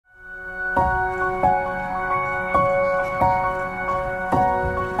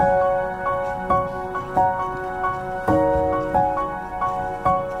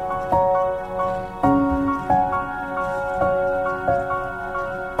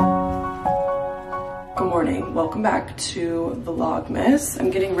morning. Welcome back to VLOGMAS. I'm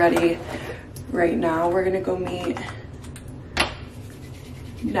getting ready right now. We're gonna go meet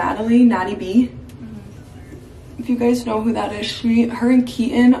Natty B. If you guys know who that is, her and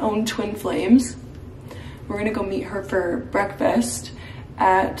Keaton own Twin Flames. We're gonna go meet her for breakfast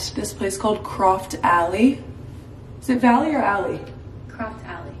at this place called Croft Alley. Is it Valley or Alley? Croft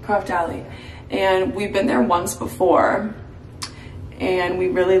Alley. Croft Alley. And we've been there once before and we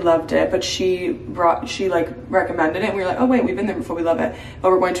really loved it, but she like recommended it and we were like, oh wait, we've been there before, we love it,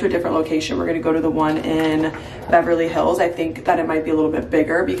 but we're going to a different location. We're going to go to the one in Beverly Hills. I think that it might be a little bit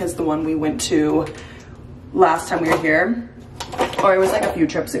bigger because the one we went to last time we were here, or it was like a few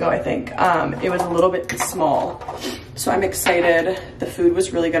trips ago, I think, it was a little bit small. So I'm excited. The food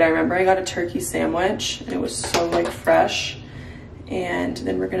was really good. I remember I got a turkey sandwich and it was so like fresh. And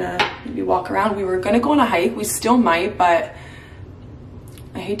then we're gonna maybe walk around. We were gonna go on a hike. We still might, but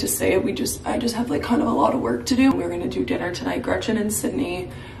I hate to say it, I just have like kind of a lot of work to do. We're gonna do dinner tonight. Gretchen and Sydney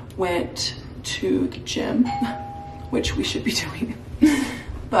went to the gym, which we should be doing.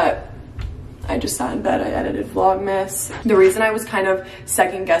 But I just sat in bed, I edited Vlogmas. The reason I was kind of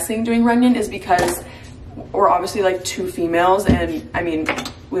second guessing doing Runyon is because we're obviously like two females, and I mean,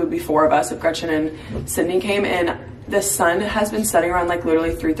 we would be four of us if Gretchen and Sydney came, and the sun has been setting around like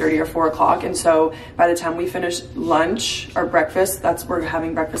literally 3:30 or 4 o'clock. And so by the time we finish lunch or breakfast, we're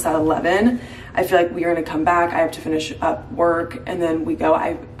having breakfast at 11. I feel like we are gonna come back. I have to finish up work and then we go.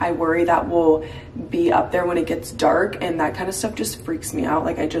 I worry that we'll be up there when it gets dark, and that kind of stuff just freaks me out.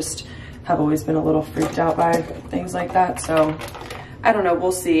 Like I just have always been a little freaked out by things like that. So I don't know,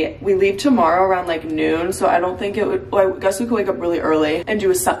 we'll see. We leave tomorrow around like noon, so I don't think it would, well, I guess we could wake up really early and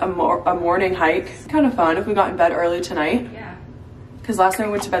do a morning hike. Kind of fun if we got in bed early tonight. Yeah. Because last night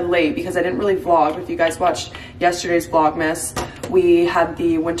we went to bed late because I didn't really vlog. If you guys watched yesterday's Vlogmas, we had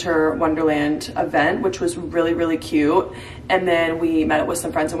the Winter Wonderland event, which was really, really cute. And then we met up with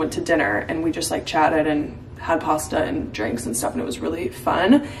some friends and went to dinner, and we just like chatted and had pasta and drinks and stuff, and it was really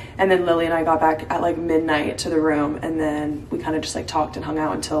fun. And then Lily and I got back at like midnight to the room, and then we kind of just like talked and hung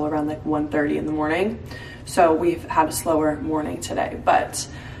out until around like 1:30 in the morning. So we've had a slower morning today, but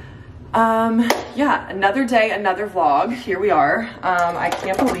yeah, another day, another vlog. Here we are. I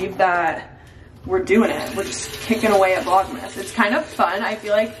can't believe that we're doing it. We're just kicking away at Vlogmas. It's kind of fun. I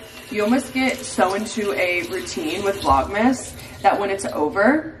feel like you almost get so into a routine with Vlogmas that when it's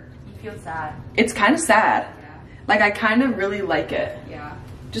over, feel sad. It's kind of sad. Yeah. Like I kind of really like it. Yeah.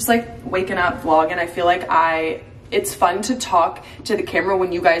 Just like waking up, vlogging. I feel like it's fun to talk to the camera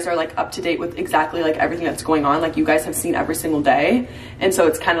when you guys are like up to date with exactly like everything that's going on. Like you guys have seen every single day. And so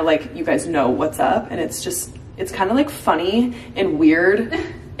it's kind of like you guys know what's up, and it's kind of like funny and weird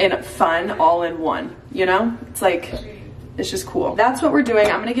and fun all in one, you know? It's like, it's just cool. That's what we're doing.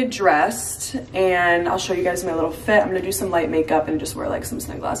 I'm gonna get dressed and I'll show you guys my little fit. I'm gonna do some light makeup and just wear like some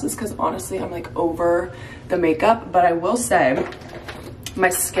sunglasses because honestly I'm like over the makeup. But I will say my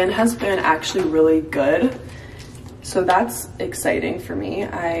skin has been actually really good, so that's exciting for me.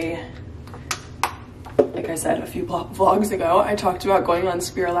 Like I said a few vlogs ago, I talked about going on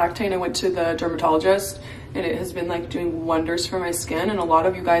spirulactane. I went to the dermatologist and it has been like doing wonders for my skin, and a lot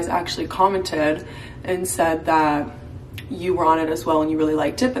of you guys actually commented and said that you were on it as well and you really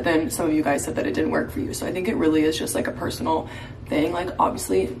liked it, but then some of you guys said that it didn't work for you. So I think it really is just like a personal thing. Like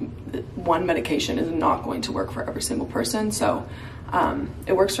obviously one medication is not going to work for every single person, so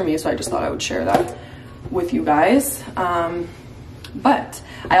it works for me, so I just thought I would share that with you guys. But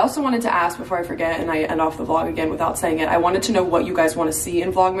I also wanted to ask before I forget and I end off the vlog again without saying it, I wanted to know what you guys want to see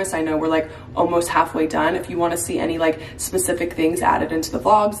in Vlogmas. I know we're like almost halfway done. If you want to see any like specific things added into the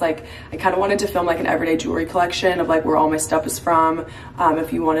vlogs, like I kind of wanted to film like an everyday jewelry collection of like where all my stuff is from.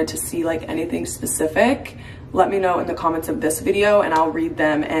 If you wanted to see like anything specific, let me know in the comments of this video and I'll read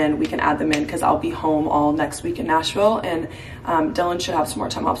them and we can add them in, because I'll be home all next week in Nashville, and Dylan should have some more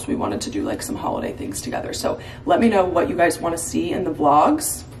time off, so we wanted to do like some holiday things together. So let me know what you guys want to see in the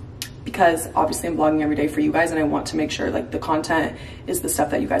vlogs, because obviously I'm vlogging every day for you guys and I want to make sure like the content is the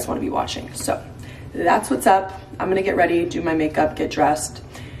stuff that you guys want to be watching. So that's what's up. I'm gonna get ready, do my makeup, get dressed,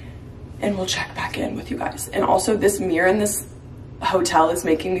 and we'll check back in with you guys. And also this mirror in this hotel is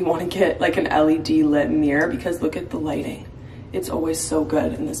making me want to get like an LED lit mirror, because look at the lighting. It's always so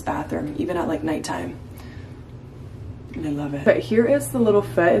good in this bathroom, even at like nighttime, and I love it. But here is the little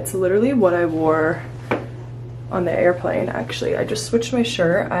fit. It's literally what I wore on the airplane. Actually, I just switched my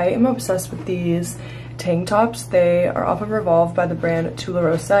shirt. I am obsessed with these tank tops. They are off of Revolve by the brand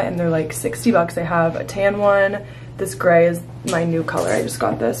Tularosa, and they're like 60 bucks. I have a tan one. This gray is my new color. I just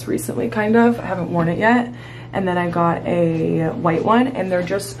got this recently, kind of. I haven't worn it yet. And then I got a white one, and they're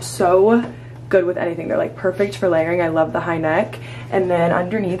just so good with anything. They're like perfect for layering. I love the high neck. And then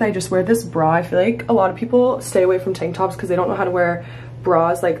underneath I just wear this bra. I feel like a lot of people stay away from tank tops because they don't know how to wear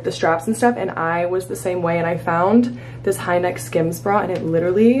bras, like the straps and stuff, and I was the same way. And I found this high neck Skims bra, and it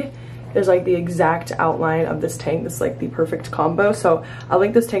literally is like the exact outline of this tank. This is like the perfect combo. So I'll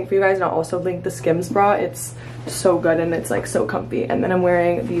link this tank for you guys, and I'll also link the Skims bra. It's so good and it's like so comfy. And then I'm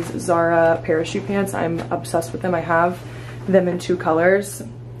wearing these Zara parachute pants. I'm obsessed with them. I have them in 2 colors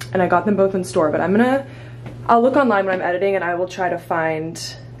and I got them both in store, but I'll look online when I'm editing and I will try to find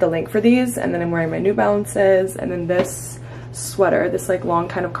the link for these. And then I'm wearing my New Balances, and then this sweater, this like long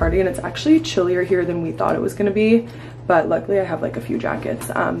kind of cardigan. It's actually chillier here than we thought it was gonna be, but luckily I have like a few jackets.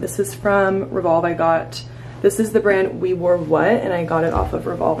 This is from Revolve. This is the brand We Wore What, and I got it off of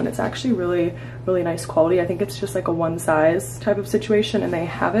Revolve, and it's actually really, really nice quality. I think it's just like a one size type of situation, and they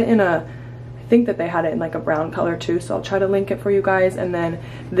have it in I think that they had it in like a brown color too, so I'll try to link it for you guys. And then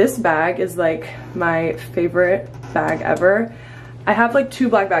this bag is like my favorite bag ever. I have like 2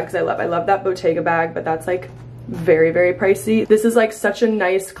 black bags I love that Bottega bag, but that's like very, very pricey. This is like such a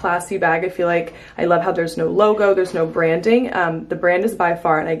nice classy bag. I feel like I love how there's no logo, there's no branding. The brand is By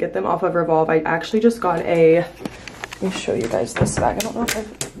Far, and I get them off of Revolve. I actually just got let me show you guys this bag. I don't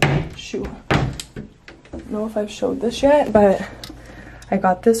know if I've showed this yet, but I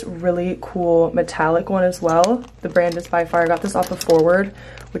got this really cool metallic one as well. The brand is By Far. I got this off of Forward,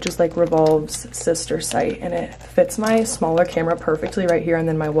 which is like Revolve's sister site, and it fits my smaller camera perfectly right here, and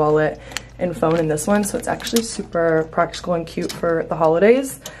then my wallet and phone in this one. So it's actually super practical and cute for the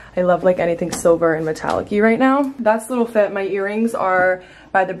holidays. I love like anything silver and metallic-y right now. That's little fit. My earrings are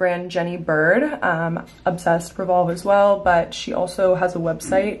by the brand Jenny Bird. Obsessed Revolve as well, but she also has a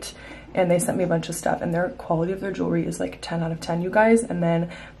website, and they sent me a bunch of stuff, and their quality of their jewelry is like 10 out of 10, you guys. And then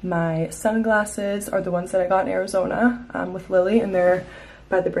my sunglasses are the ones that I got in Arizona with Lily, and they're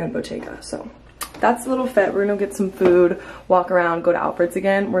by the brand Bottega. So that's a little fit. We're gonna get some food, walk around, go to Alfred's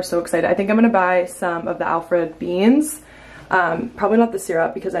again. We're so excited. I think I'm gonna buy some of the Alfred beans. Probably not the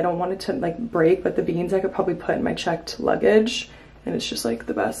syrup because I don't want it to like break, but the beans I could probably put in my checked luggage, and it's just like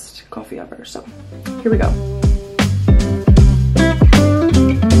the best coffee ever. So here we go.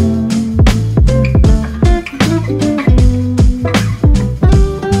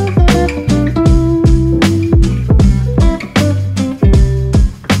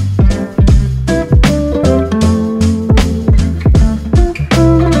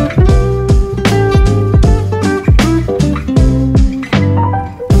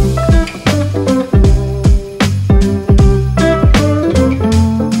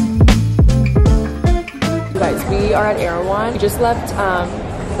 Just left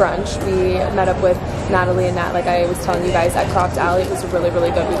brunch. We met up with Natalie and Nat, like I was telling you guys, at Croft Alley. It was really, really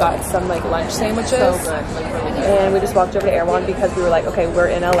good. We got some like lunch sandwiches. So good, like really good. And we just walked over to Erewhon because we were like, okay, we're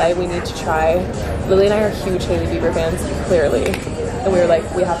in LA, we need to try. Lily and I are huge Hailey Bieber fans, clearly. And we were like,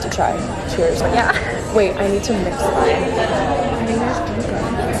 we have to try. Cheers. Yeah. Wait, I need to mix mine. I think there's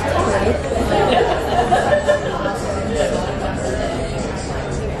right?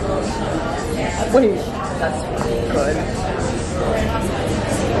 Wait, that's good.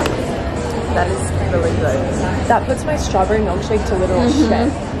 That is really good. That puts my strawberry milkshake to literal shit.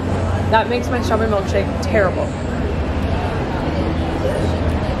 That makes my strawberry milkshake terrible.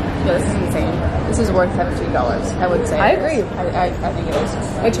 Yeah, this is insane. This is worth $17, I would say. I agree. I think it is.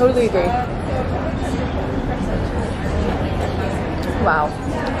 I totally agree. Wow.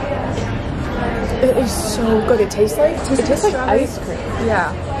 It is so good. It tastes like ice cream.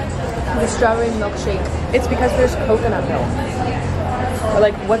 Yeah. The strawberry milkshake. It's because there's coconut milk. Or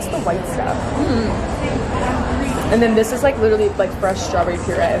like, what's the white stuff? And then this is like literally like fresh strawberry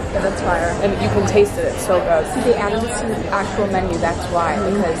puree. Yeah, that's fire. And you can taste it. It's so good. See, they added this to the actual menu. That's why,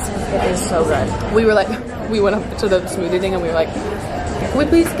 because it is so good. We were like, we went up to the smoothie thing and we were like, can we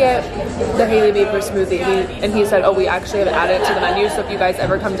please get the Hailey Bieber smoothie? And he said, oh, we actually have added it to the menu. So if you guys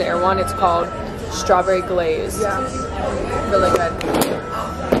ever come to Erewhon, it's called Strawberry Glaze. Yeah. Really good.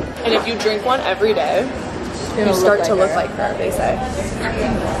 And if you drink one every day, you start to look like her, they say.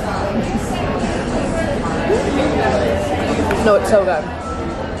 No, it's so good.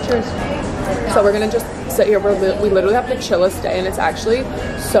 Cheers. So we're gonna just sit here. We literally have the chillest day, and it's actually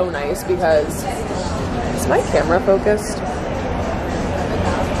so nice because is my camera focused?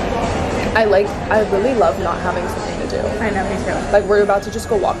 I really love not having something to do. I know, me too. Like, we're about to just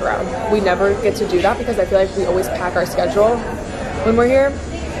go walk around. We never get to do that because I feel like we always pack our schedule when we're here.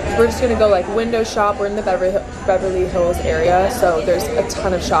 We're just gonna go like window shop. We're in the Beverly Hills area, so there's a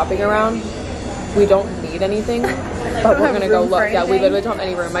ton of shopping around. We don't need anything, but we're gonna go look. Yeah, we literally don't have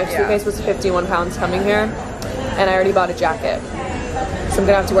any room. My suitcase was 51 pounds coming here, and I already bought a jacket. So I'm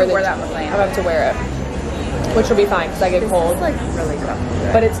gonna have to wear that with I'm gonna have to wear it, which will be fine because I get cold. It's like really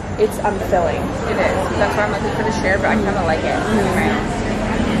comfortable. But it's I'm filling. It is. That's why I'm looking for the share, but I kind of like it. Right.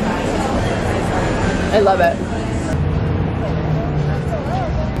 I love it.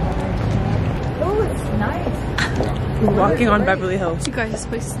 Oh, it's nice. We're walking on Beverly Hills. You guys, this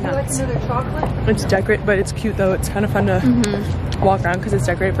place is nuts. Like another chocolate? It's decorated, but it's cute though. It's kind of fun to walk around because it's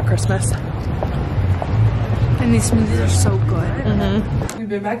decorated for Christmas. And these smoothies are so good. We've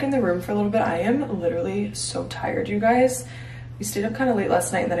been back in the room for a little bit. I am literally so tired, you guys. We stayed up kind of late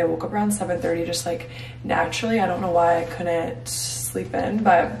last night and then I woke up around 7:30 just like naturally. I don't know why I couldn't sleep in,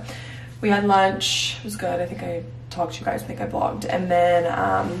 but we had lunch. It was good. I think I talked to you guys. I think I vlogged. And then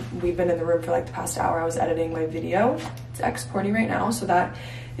we've been in the room for like the past hour. I was editing my video. It's exporting right now, so that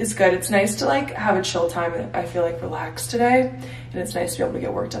is good. It's nice to like have a chill time. I feel like relaxed today, and it's nice to be able to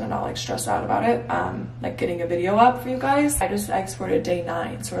get work done and not like stress out about it. Like getting a video up for you guys. I just exported day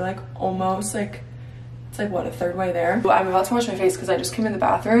 9, so we're like almost like, it's like what, a third way there. I'm about to wash my face because I just came in the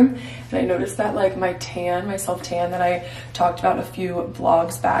bathroom and I noticed that like my self tan that I talked about a few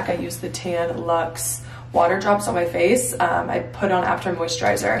vlogs back, I used the Tan Luxe water drops on my face. I put on after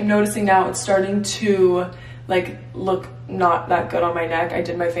moisturizer. I'm noticing now it's starting to like look not that good on my neck. I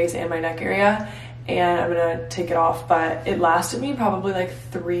did my face and my neck area and I'm gonna take it off, but it lasted me probably like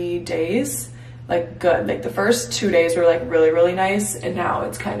 3 days, like good. Like the first 2 days were like really nice, and now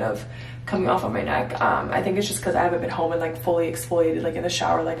it's kind of coming off on my neck. I think it's just because I haven't been home and like fully exfoliated like in the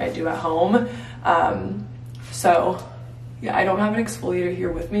shower like I do at home. So yeah, I don't have an exfoliator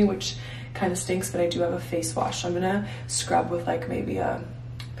here with me, which kind of stinks, but I do have a face wash. So I'm gonna scrub with like maybe a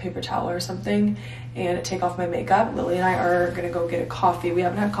paper towel or something and take off my makeup. Lily and I are gonna go get a coffee. We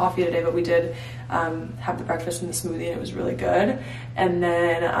haven't had coffee today, but we did have the breakfast and the smoothie and it was really good. And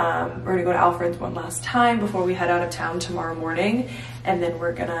then we're gonna go to Alfred's one last time before we head out of town tomorrow morning. And then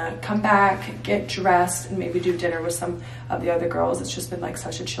we're gonna come back, get dressed, and maybe do dinner with some of the other girls. It's just been like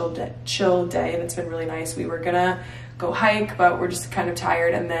such a chill day and it's been really nice. We were gonna go hike, but we're just kind of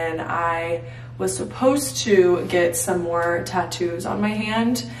tired. And then I was supposed to get some more tattoos on my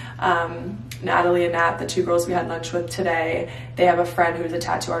hand. Natalie and Nat, the 2 girls we had lunch with today, they have a friend who's a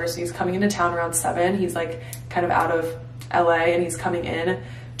tattoo artist and he's coming into town around 7. He's like kind of out of LA and he's coming in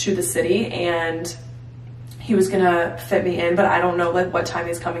to the city, and he was gonna fit me in, but I don't know like what time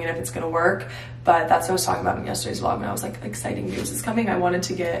he's coming and if it's gonna work. But that's what I was talking about in yesterday's vlog, and I was like, exciting news is coming. I wanted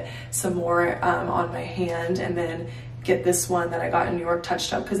to get some more on my hand and then get this one that I got in New York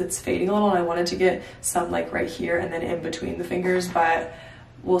touched up because it's fading a little, and I wanted to get some like right here and then in between the fingers, but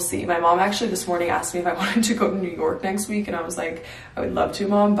we'll see. My mom actually this morning asked me if I wanted to go to New York next week, and I was like, I would love to,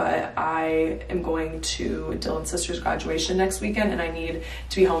 Mom, but I am going to Dylan's sister's graduation next weekend and I need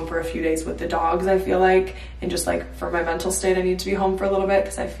to be home for a few days with the dogs, I feel like, and just like for my mental state I need to be home for a little bit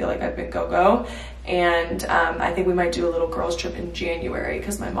because I feel like I've been go-go. And I think we might do a little girls trip in January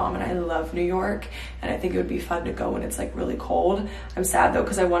because my mom and I love New York, and I think it would be fun to go when it's like really cold. I'm sad though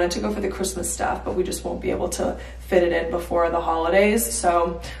because I wanted to go for the Christmas stuff, but we just won't be able to fit it in before the holidays.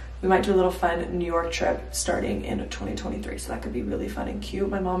 So we might do a little fun New York trip starting in 2023. So that could be really fun and cute.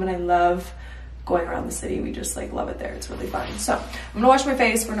 My mom and I love going around the city. We just like love it there. It's really fun. So I'm gonna wash my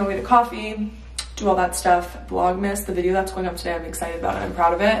face. We're gonna go get a coffee, do all that stuff. VLOGMAS, the video that's going up today, I'm excited about it. I'm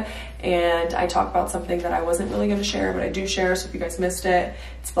proud of it. And I talk about something that I wasn't really going to share, but I do share. So if you guys missed it,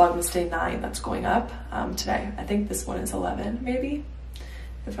 it's VLOGMAS day 9 that's going up today. I think this one is 11, maybe,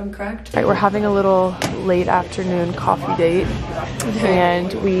 if I'm correct. All right, we're having a little late afternoon coffee date,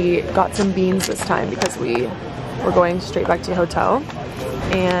 and we got some beans this time because we were going straight back to the hotel.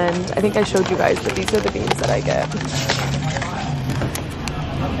 And I think I showed you guys, but these are the beans that I get.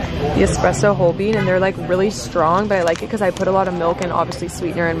 The espresso whole bean, and they're like really strong, but I like it because I put a lot of milk and obviously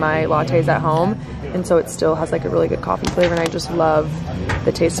sweetener in my lattes at home, and so it still has like a really good coffee flavor, and I just love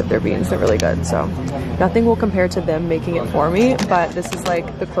the taste of their beans. They're really good. So nothing will compare to them making it for me, but this is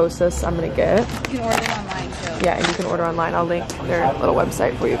like the closest I'm gonna get. You can order it online too. Yeah, and you can order online. I'll link their little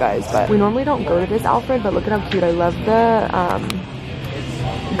website for you guys. But we normally don't go to this Alfred, but look at how cute. I love the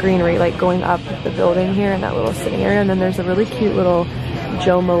greenery, like going up the building here in that little sitting area, and then there's a really cute little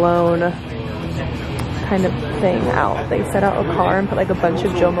Joe Malone kind of thing out. They set out a car and put like a bunch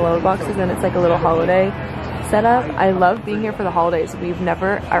of Joe Malone boxes, and it's like a little holiday setup. I love being here for the holidays. We've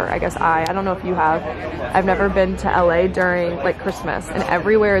never, or I guess I don't know if you have, I've never been to LA during like Christmas, and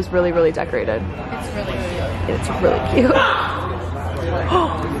everywhere is really decorated. It's really It's really cute.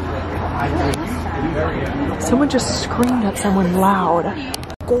 Someone just screamed at someone loud.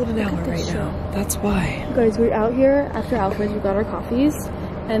 Golden hour right now. That's why. Guys, we're out here after Alfred's. We got our coffees,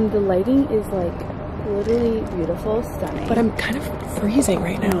 and the lighting is like Literally beautiful, stunning. But I'm kind of freezing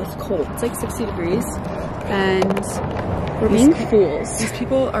right now. It's cold. It's like 60 degrees. And we're being fools. These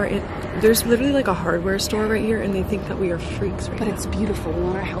people are in, there's literally like a hardware store right here and they think that we are freaks right now. But it's beautiful. We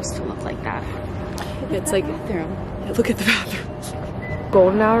want our house to look like that. It's like, bathroom. Look at the bathroom.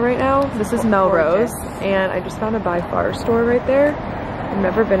 Golden hour right now. This is Melrose. And I just found a By Far store right there. I've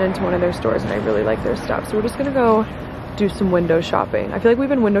never been into one of their stores and I really like their stuff. So we're just gonna go do some window shopping. I feel like we've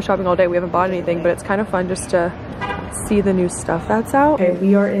been window shopping all day. We haven't bought anything, but it's kind of fun just to see the new stuff that's out. Okay,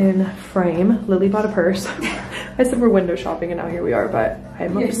 we are in Frame. Lily bought a purse. I said we're window shopping and now here we are, but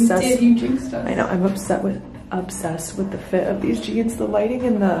I'm obsessed. You jinxed us. I know, I'm obsessed with the fit of these jeans. The lighting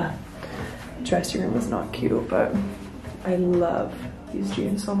in the dressing room is not cute, but I love these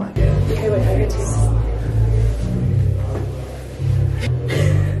jeans so much. Okay, wait, I get to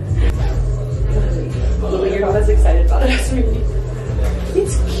Lily, you're not as excited about it as me.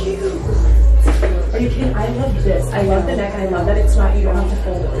 It's cute. Are you kidding? I love this. I love the neck and I love that it's not, you don't have to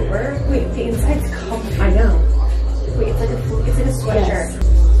fold it over. Wait, the inside's comfy. I know. Wait, it's like a sweatshirt.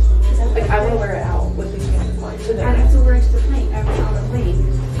 Yes. Like, I want to wear it out with these pants on. I have to wear it to the plane. I on the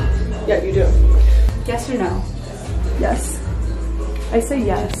plane. Yeah, you do. Yes or no? Yes. I say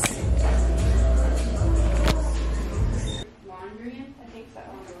yes. Laundry? I think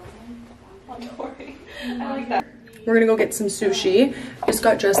that Laundry. I like that. We're gonna go get some sushi. Just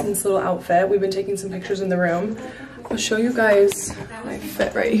got dressed in this little outfit. We've been taking some pictures in the room. I'll show you guys my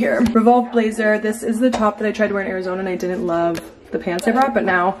fit right here. Revolve blazer. This is the top that I tried to wear in Arizona and I didn't love the pants I brought, but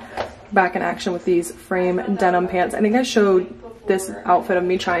now back in action with these frame denim pants. I think I showed this outfit of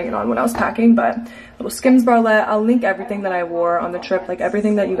me trying it on when I was packing, but little Skims bralette. I'll link everything that I wore on the trip. Like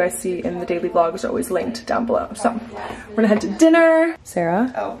everything that you guys see in the daily vlogs are always linked down below. So we're gonna head to dinner.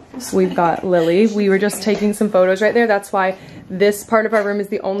 Sarah, we've got Lily. We were just taking some photos right there. That's why this part of our room is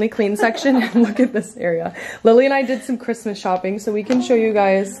the only clean section. Look at this area. Lily and I did some Christmas shopping, so we can show you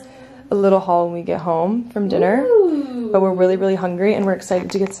guys a little haul when we get home from dinner. Ooh. But we're really, really hungry and we're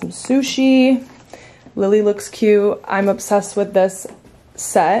excited to get some sushi. Lily looks cute. I'm obsessed with this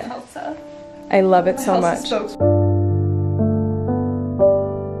set. Elsa. I love it so much.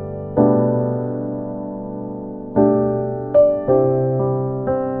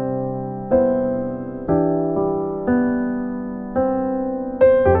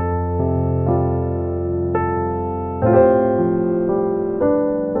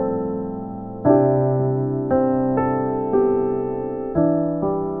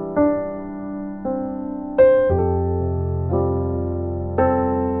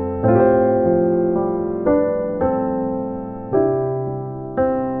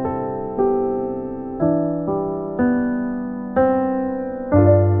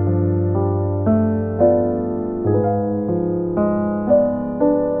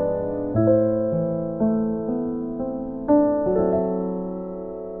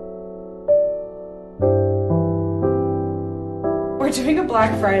 We're doing a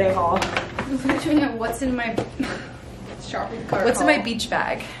Black Friday haul. We're doing a what's in my shopping cart What's haul. in my beach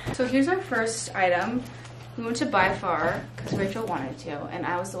bag? So here's our first item. We went to By Far because Rachel wanted to, and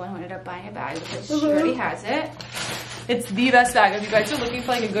I was the one who ended up buying a bag because she already has it. It's the best bag. If you guys are looking for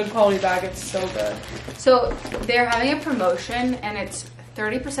like a good quality bag, it's so good. So they're having a promotion and it's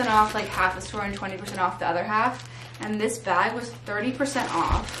 30% off like half the store and 20% off the other half. And this bag was 30%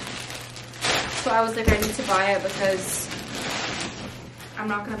 off. So I was like, I need to buy it because I'm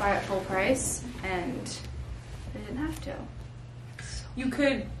not gonna buy it full price, and I didn't have to. You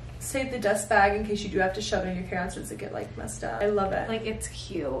could save the dust bag in case you do have to shove it in your carry-on so it doesn't get like messed up. I love it. Like, it's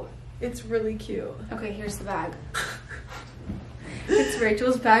cute. It's really cute. Okay, here's the bag. It's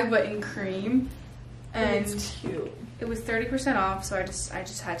Rachel's bag, but in cream. And it's cute. It was 30% off, so I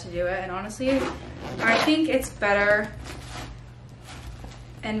just had to do it. And honestly, I think it's better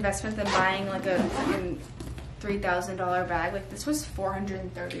investment than buying like a freaking $3,000 bag. Like, this was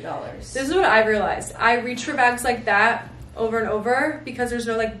 $430. This is what I've realized. I reach for bags like that over and over because there's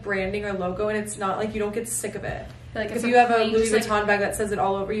no like branding or logo, and it's not like you don't get sick of it. Like, if you have a Louis Vuitton bag that says it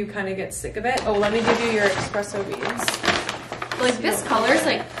all over, you kind of get sick of it. Oh, let me give you your espresso beans. Like, this color is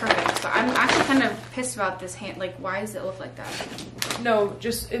like perfect, but I'm actually kind of pissed about this hand. Like, why does it look like that? No,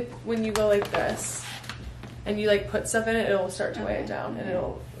 just when you go like this and you like put stuff in it, it'll start to weigh it down and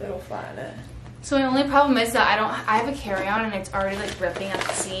it'll flatten it. So the only problem is that I have a carry-on and it's already like ripping at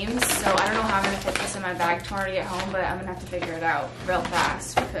the seams. So I don't know how I'm gonna fit this in my bag tomorrow to get home, but I'm gonna have to figure it out real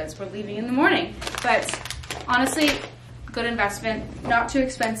fast because we're leaving in the morning. But honestly, good investment, not too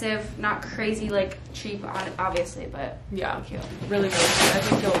expensive, not crazy like cheap, obviously, but yeah, cute. Really, really cute. I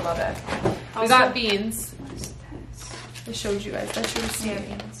think you'll love it. We got beans. I showed you guys. That's your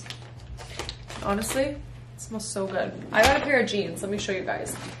beans. Honestly, it smells so good. I got a pair of jeans. Let me show you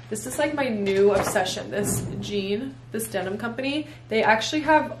guys. This is like my new obsession. This denim company. They actually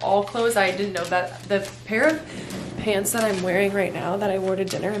have all clothes. I didn't know that. The pair of pants that I'm wearing right now that I wore to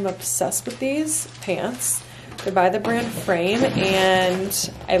dinner, I'm obsessed with these pants. They're by the brand Frame,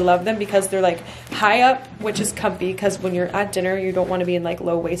 and I love them because they're like high up, which is comfy because when you're at dinner, you don't want to be in like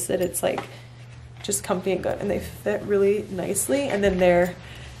low-waisted. It's like just comfy and good, and they fit really nicely, and then they're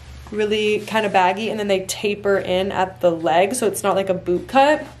really kind of baggy, and then they taper in at the leg, so it's not like a boot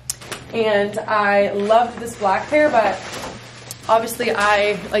cut. And I loved this black pair, but obviously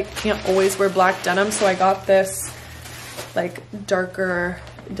I like can't always wear black denim, so I got this like darker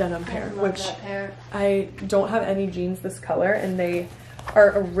denim pair, which I don't have any jeans this color, and they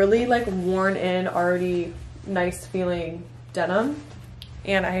are a really like worn in, already nice feeling denim,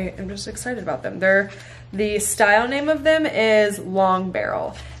 and I am just excited about them. The style name of them is Long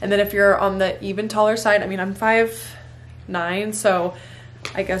Barrel, and then if you're on the even taller side, I mean, I'm 5'9", so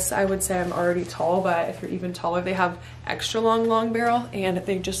I guess I would say I'm already tall, but if you're even taller, they have extra long barrel, and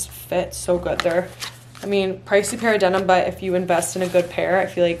they just fit so good. They're, I mean, pricey pair of denim, but if you invest in a good pair, I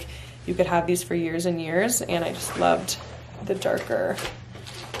feel like you could have these for years and years, and I just loved the darker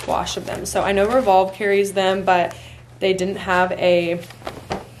wash of them. So I know Revolve carries them, but they didn't have a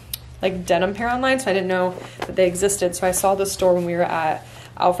like denim pair online, so I didn't know that they existed. So I saw the store when we were at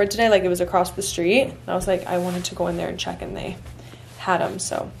Alfred today, like it was across the street, and I was like, I wanted to go in there and check, and they had them.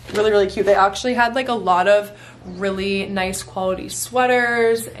 So really cute. They actually had like a lot of really nice quality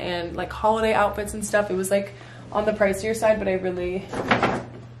sweaters and like holiday outfits and stuff. It was like on the pricier side, but I really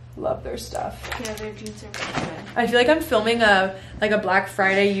love their stuff. Yeah, their jeans are really good. I feel like I'm filming a Black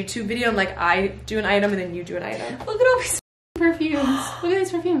Friday YouTube video, and like I do an item and then you do an item. Look at all these perfumes. Look at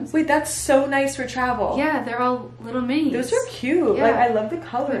these perfumes. Wait, that's so nice for travel. Yeah, they're all little minis. Those are cute. Yeah. Like I love the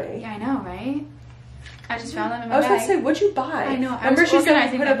coloring. Yeah, I know, right? I just found them in my I was bag. gonna say, what'd you buy? I know. Remember she said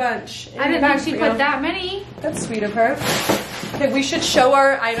organizing put a them. bunch. I didn't know she put that many. That's sweet of her. Okay, we should show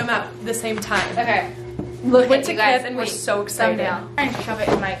our item at the same time. Okay. Look, went at to you guys. Kith and we're Wait, so excited. Thumbnail. I'm trying to shove it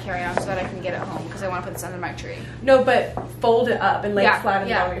in my carry-on so that I can get it home because I want to put this under my tree. No, but fold it up and lay it flat in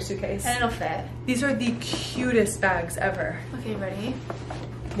the bottom of your suitcase. And it'll fit. These are the cutest bags ever. Okay, ready?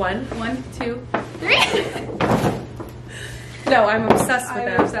 1, 2, 3. No, I'm obsessed with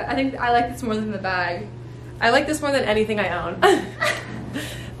them. I think I like this more than the bag. I like this more than anything I own.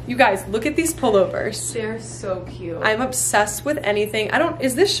 You guys, look at these pullovers. They're so cute. I'm obsessed with anything. would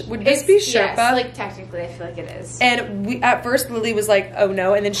this be Sherpa? Yes, like technically I feel like it is. And we at first Lily was like, oh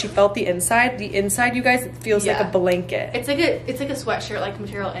no, and then she felt the inside. The inside, you guys, it feels like a blanket. It's like a sweatshirt like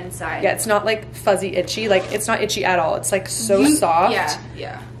material inside. Yeah, it's not like fuzzy itchy. Like it's not itchy at all. It's like so soft.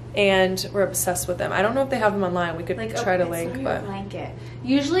 Yeah. And we're obsessed with them. I don't know if they have them online. We could like try to link, like but a blanket.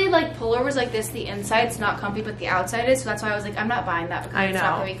 Usually like pullovers like this, the inside's not comfy, but the outside is. So that's why I was like, I'm not buying that because it's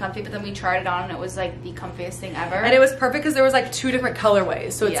not gonna be comfy. But then we tried it on and it was like the comfiest thing ever. And it was perfect because there was like 2 different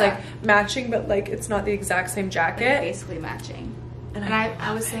colorways, so it's like matching, but like it's not the exact same jacket. Like basically matching. And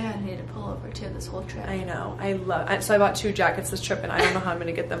I was saying I needed a pullover too this whole trip. I know. So I bought 2 jackets this trip, and I don't know how I'm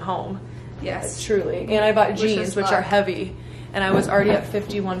gonna get them home. Yes, truly. And I bought jeans, which are heavy, and I was already at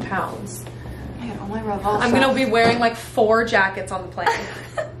 51 pounds. I'm gonna be wearing like 4 jackets on the plane.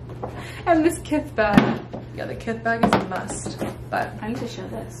 And this Kith bag. Yeah, the Kith bag is a must. But I need to show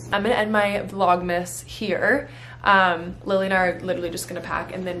this. I'm gonna end my Vlogmas here. Lily and I are literally just gonna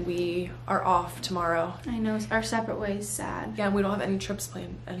pack, and then we are off tomorrow. I know, it's our separate ways. Sad. Yeah, and we don't have any trips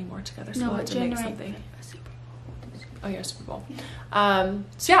planned anymore together, so we'll have to make something. Oh yeah, Super Bowl.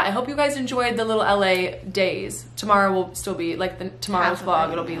 So yeah, I hope you guys enjoyed the little LA days. Tomorrow will still be like tomorrow's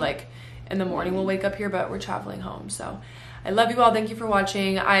vlog. It'll be like in the morning we'll wake up here, but we're traveling home. So I love you all. Thank you for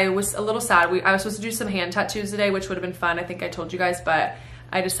watching. I was a little sad. I was supposed to do some hand tattoos today, which would have been fun. I think I told you guys, but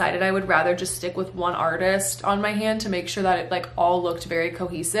I decided I would rather just stick with one artist on my hand to make sure that it like all looked very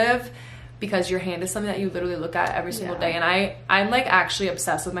cohesive, because your hand is something that you literally look at every single day. And I'm like actually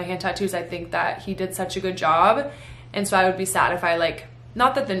obsessed with my hand tattoos. I think that he did such a good job. And so I would be sad if I like,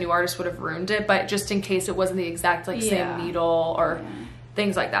 not that the new artist would have ruined it, but just in case it wasn't the exact like same needle or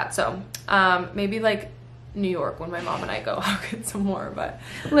things like that. So maybe like New York when my mom and I go, I'll get some more. But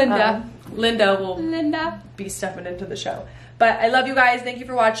Linda will be stepping into the show. But I love you guys. Thank you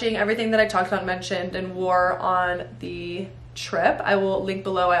for watching. Everything that I talked about, mentioned, and wore on the trip, I will link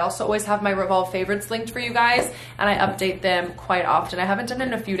below. I also always have my Revolve favorites linked for you guys, and I update them quite often. I haven't done it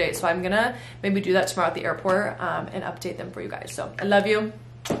in a few days, so I'm gonna maybe do that tomorrow at the airport and update them for you guys. So I love you.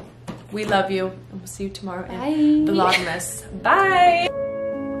 We love you, and we'll see you tomorrow in Vlogmas. Bye.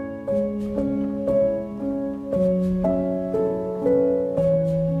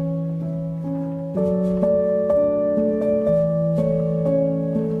 Bye.